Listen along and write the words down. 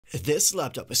This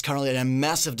laptop is currently at a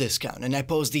massive discount, and I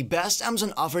post the best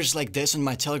Amazon offers like this on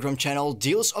my Telegram channel,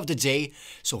 Deals of the Day,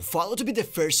 so follow to be the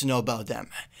first to know about them.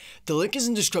 The link is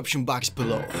in the description box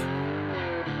below.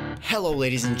 Hello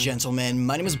ladies and gentlemen,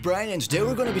 my name is Brian and today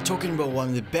we're going to be talking about one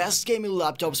of the best gaming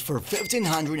laptops for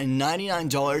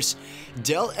 $1,599,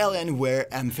 Dell Alienware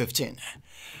M15.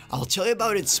 I'll tell you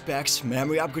about its specs,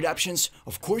 memory upgrade options,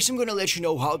 of course I'm gonna let you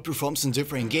know how it performs in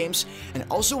different games, and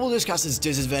also we'll discuss its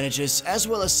disadvantages as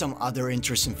well as some other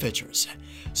interesting features.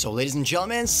 So ladies and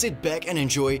gentlemen, sit back and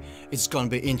enjoy, it's gonna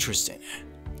be interesting.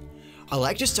 I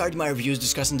like to start my reviews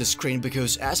discussing the screen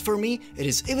because as for me, it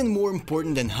is even more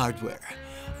important than hardware.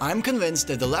 I'm convinced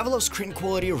that the level of screen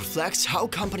quality reflects how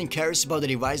company cares about the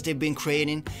device they've been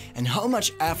creating and how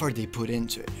much effort they put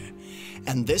into it.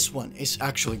 And this one is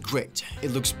actually great. It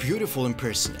looks beautiful in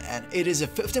person and it is a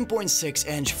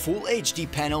 15.6-inch Full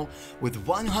HD panel with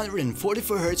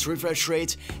 144Hz refresh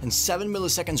rate and 7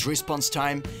 milliseconds response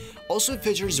time. Also it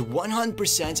features 100%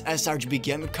 sRGB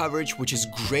gaming coverage, which is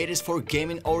greatest for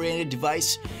gaming-oriented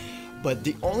device. But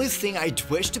the only thing I'd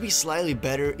wish to be slightly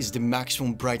better is the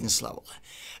maximum brightness level.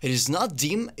 It is not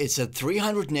dim, it's at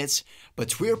 300 nits,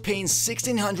 but we're paying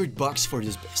 $1,600 for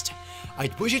this beast.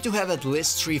 I'd push it to have at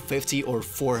least 350 or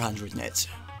 400 nits.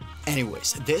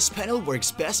 Anyways, this panel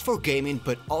works best for gaming,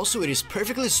 but also it is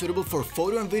perfectly suitable for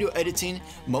photo and video editing,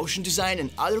 motion design and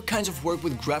other kinds of work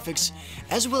with graphics,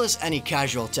 as well as any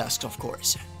casual tasks of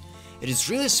course. It is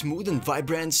really smooth and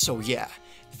vibrant, so yeah,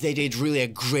 they did really a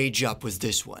great job with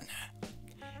this one.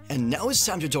 And now it's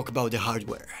time to talk about the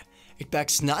hardware. It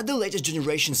packs not the latest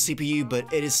generation CPU,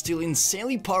 but it is still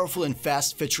insanely powerful and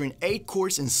fast, featuring 8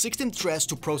 cores and 16 threads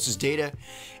to process data.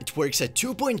 It works at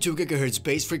 2.2 GHz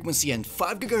base frequency and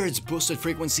 5 GHz boosted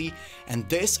frequency, and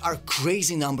these are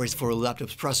crazy numbers for a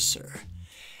laptop's processor.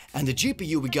 And the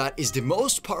GPU we got is the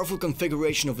most powerful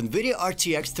configuration of NVIDIA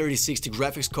RTX 3060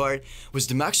 graphics card with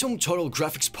the maximum total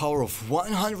graphics power of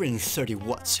 130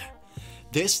 watts.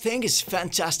 This thing is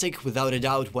fantastic, without a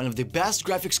doubt one of the best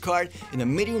graphics card in the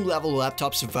medium level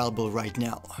laptops available right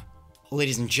now.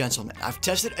 Ladies and gentlemen, I've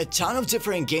tested a ton of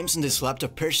different games on this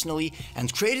laptop personally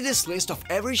and created this list of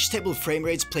average stable frame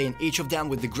rates playing each of them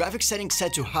with the graphics settings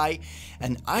set to high,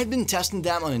 and I've been testing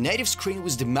them on a native screen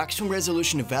with the maximum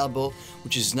resolution available,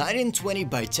 which is 1920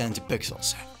 by 1080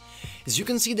 pixels. As you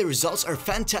can see, the results are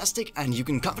fantastic and you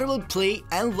can comfortably play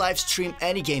and live stream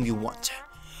any game you want.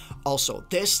 Also,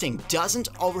 this thing doesn't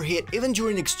overheat even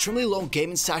during extremely long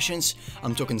gaming sessions,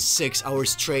 I'm talking 6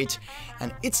 hours straight,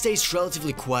 and it stays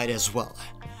relatively quiet as well.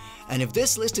 And if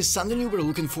this list is something you were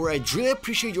looking for, I'd really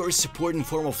appreciate your support in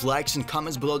form of likes and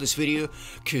comments below this video,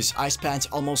 cause I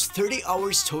spent almost 30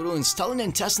 hours total installing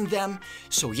and testing them,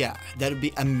 so yeah, that would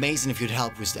be amazing if you'd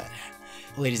help with that.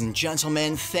 Ladies and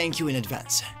gentlemen, thank you in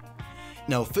advance.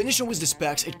 Now finishing with the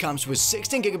specs, it comes with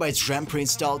 16GB RAM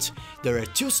pre-installed, there are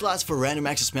 2 slots for random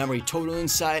access memory total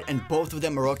inside and both of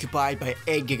them are occupied by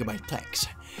 8GB planks.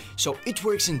 So it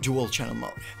works in dual channel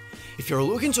mode. If you're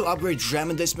looking to upgrade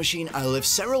RAM in this machine, I'll leave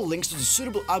several links to the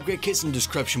suitable upgrade kits in the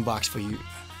description box for you.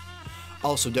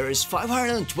 Also, there is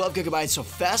 512GB of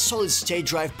fast solid state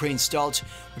drive pre-installed,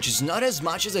 which is not as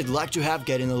much as I'd like to have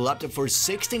getting a laptop for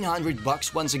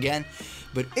 $1,600 once again,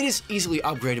 but it is easily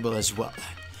upgradable as well.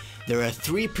 There are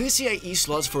 3 PCIe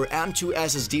slots for M.2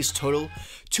 SSDs total,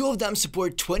 2 of them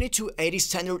support 2280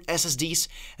 standard SSDs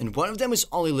and one of them is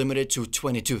only limited to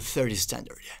 2230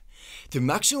 standard. The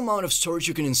maximum amount of storage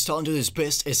you can install into this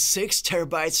beast is 6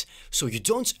 TB, so you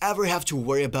don't ever have to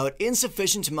worry about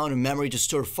insufficient amount of memory to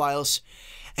store files.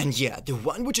 And yeah, the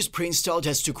one which is pre-installed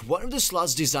has took one of the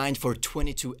slots designed for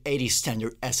 2280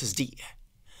 standard SSD.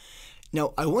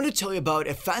 Now, I want to tell you about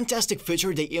a fantastic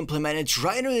feature they implemented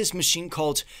right into this machine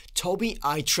called Tobii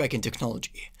eye tracking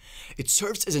technology. It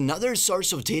serves as another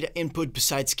source of data input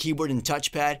besides keyboard and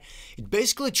touchpad. It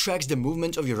basically tracks the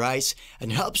movement of your eyes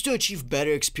and helps to achieve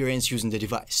better experience using the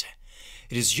device.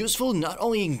 It is useful not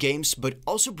only in games, but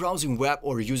also browsing web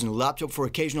or using a laptop for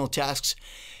occasional tasks.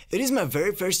 It is my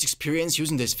very first experience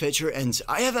using this feature and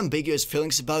I have ambiguous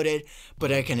feelings about it,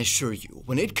 but I can assure you,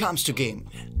 when it comes to gaming,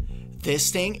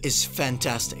 this thing is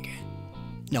fantastic.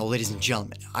 Now ladies and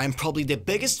gentlemen, I'm probably the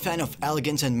biggest fan of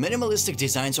elegant and minimalistic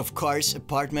designs of cars,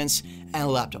 apartments and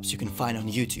laptops you can find on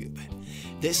YouTube.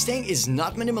 This thing is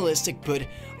not minimalistic, but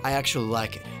I actually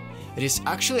like it. It is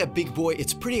actually a big boy,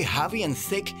 it's pretty heavy and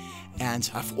thick, and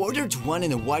I've ordered one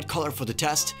in a white color for the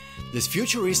test. This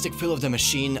futuristic feel of the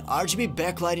machine, RGB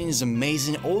backlighting is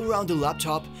amazing all around the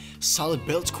laptop, solid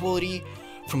build quality.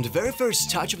 From the very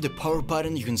first touch of the power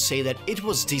button, you can say that it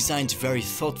was designed very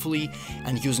thoughtfully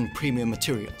and using premium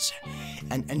materials.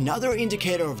 And another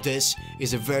indicator of this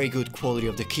is a very good quality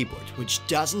of the keyboard, which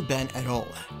doesn't bend at all.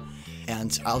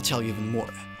 And I'll tell you even more.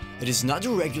 It is not a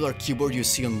regular keyboard you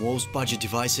see on most budget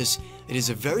devices. It is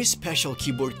a very special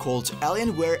keyboard called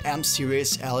Alienware M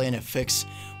Series Alien FX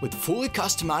with fully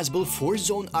customizable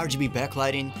 4-zone RGB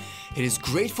backlighting. It is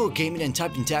great for gaming and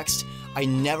typing text. I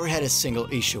never had a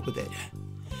single issue with it.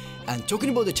 And talking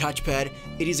about the touchpad,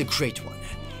 it is a great one.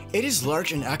 It is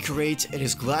large and accurate, it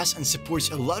is glass and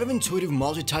supports a lot of intuitive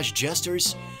multi-touch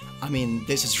gestures. I mean,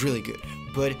 this is really good,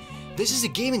 but this is a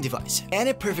gaming device and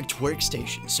a perfect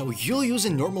workstation, so you'll use a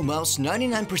normal mouse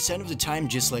 99% of the time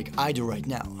just like I do right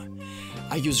now.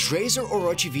 I use Razer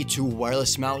Orochi V2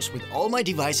 wireless mouse with all my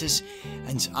devices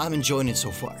and I'm enjoying it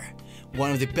so far.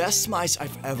 One of the best mice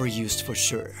I've ever used for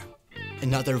sure.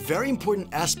 Another very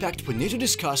important aspect we need to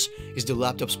discuss is the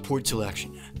laptop's port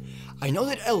selection. I know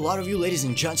that a lot of you ladies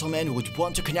and gentlemen would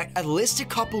want to connect at least a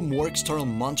couple more external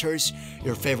monitors,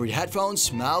 your favorite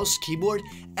headphones, mouse, keyboard,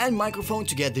 and microphone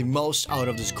to get the most out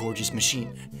of this gorgeous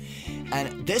machine.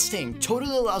 And this thing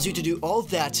totally allows you to do all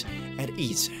that at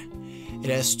ease. It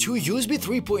has two USB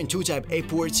 3.2 Type A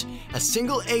ports, a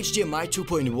single HDMI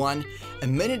 2.1, a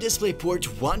mini display port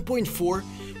 1.4,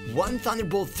 one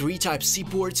Thunderbolt 3 Type C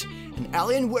port, an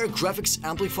Alienware graphics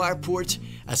amplifier port,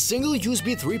 a single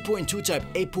USB 3.2 Type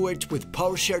A port with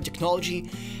PowerShare technology,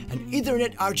 an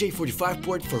Ethernet RJ45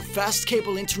 port for fast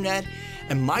cable internet,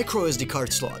 a micro SD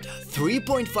card slot,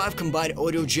 3.5 combined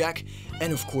audio jack,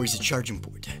 and of course a charging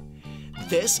port.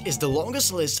 This is the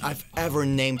longest list I've ever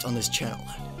named on this channel.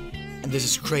 And this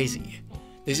is crazy.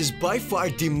 This is by far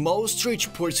the most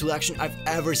rich port selection I've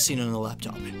ever seen on a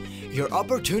laptop. Your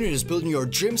opportunities building your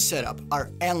dream setup are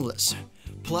endless.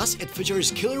 Plus, it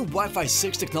features killer Wi-Fi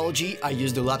 6 technology. I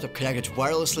use the laptop connected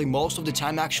wirelessly most of the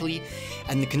time actually,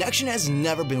 and the connection has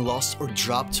never been lost or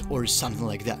dropped or something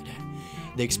like that.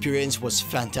 The experience was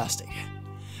fantastic.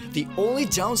 The only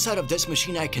downside of this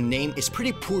machine I can name is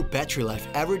pretty poor battery life,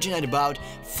 averaging at about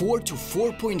 4 to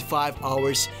 4.5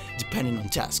 hours depending on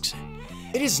tasks.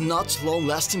 It is not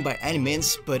long-lasting by any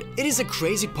means, but it is a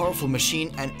crazy powerful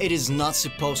machine and it is not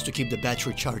supposed to keep the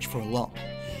battery charged for long.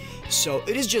 So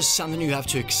it is just something you have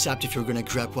to accept if you're gonna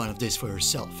grab one of these for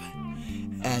yourself.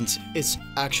 And it's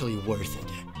actually worth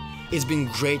it. It's been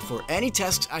great for any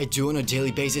tasks I do on a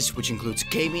daily basis, which includes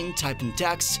gaming, typing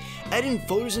text, editing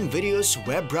photos and videos,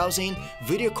 web browsing,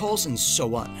 video calls, and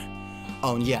so on.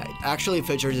 Oh and yeah, it actually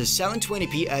features a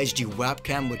 720p HD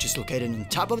webcam which is located on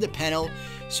top of the panel.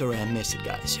 Sorry I missed it,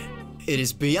 guys. It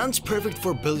is beyond perfect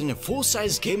for building a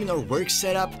full-size gaming or work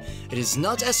setup. It is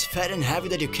not as fat and heavy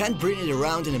that you can't bring it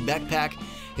around in a backpack.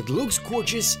 It looks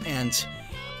gorgeous and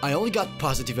I only got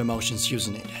positive emotions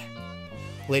using it.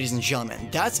 Ladies and gentlemen,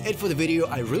 that's it for the video.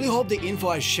 I really hope the info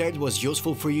I shared was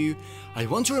useful for you. I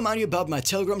want to remind you about my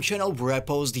Telegram channel where I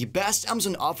post the best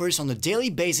Amazon offers on a daily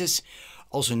basis.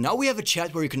 Also, now we have a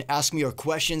chat where you can ask me your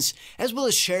questions as well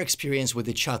as share experience with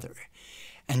each other.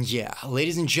 And yeah,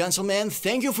 ladies and gentlemen,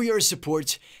 thank you for your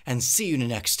support and see you in the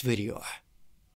next video.